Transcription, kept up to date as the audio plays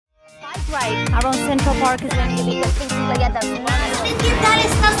right. Around Central Park is when you leave the things like that. ¿Qué tal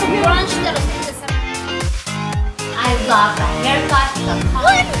está su brunch de los fines de semana? I love that haircut.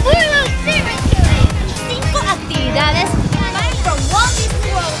 One World Series. 5 actividades from Walt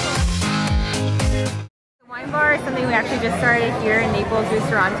Disney World. Wine bar is something we actually just started here in Naples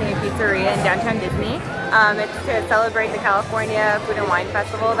Ristorante and Pizzeria in downtown Disney. It's to celebrate the California Food and Wine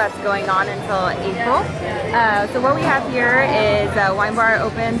Festival that's going on until April. So what we have here is Wine Bar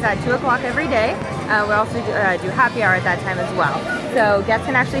opens at 2 o'clock every day. We also do happy hour at that time as well. So guests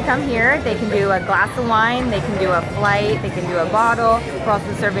can actually come here. They can do a glass of wine, they can do a flight, they can do a bottle. We're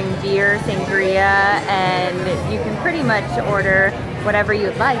also serving beer, sangria, and you can pretty much order whatever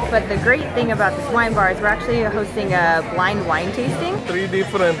you'd like. But the great thing about this wine bar is we're actually hosting a blind wine tasting. 3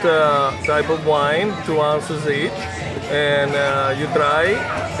 different type of wine, 2 ounces each, and you try.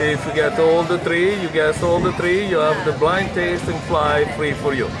 If you get all the 3, you guess all the 3, you have the blind tasting flight free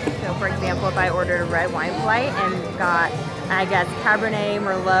for you. So for example, if I ordered a red wine flight and got, I guess, Cabernet,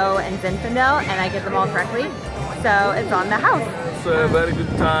 Merlot, and Zinfandel, and I get them all correctly, so it's on the house. It's a very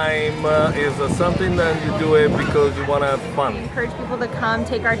good time. It's something that you do it because you want to have fun. We encourage people to come,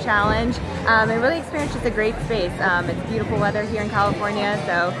 take our challenge, and really experience just a great space. It's beautiful weather here in California,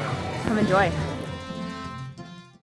 so come enjoy.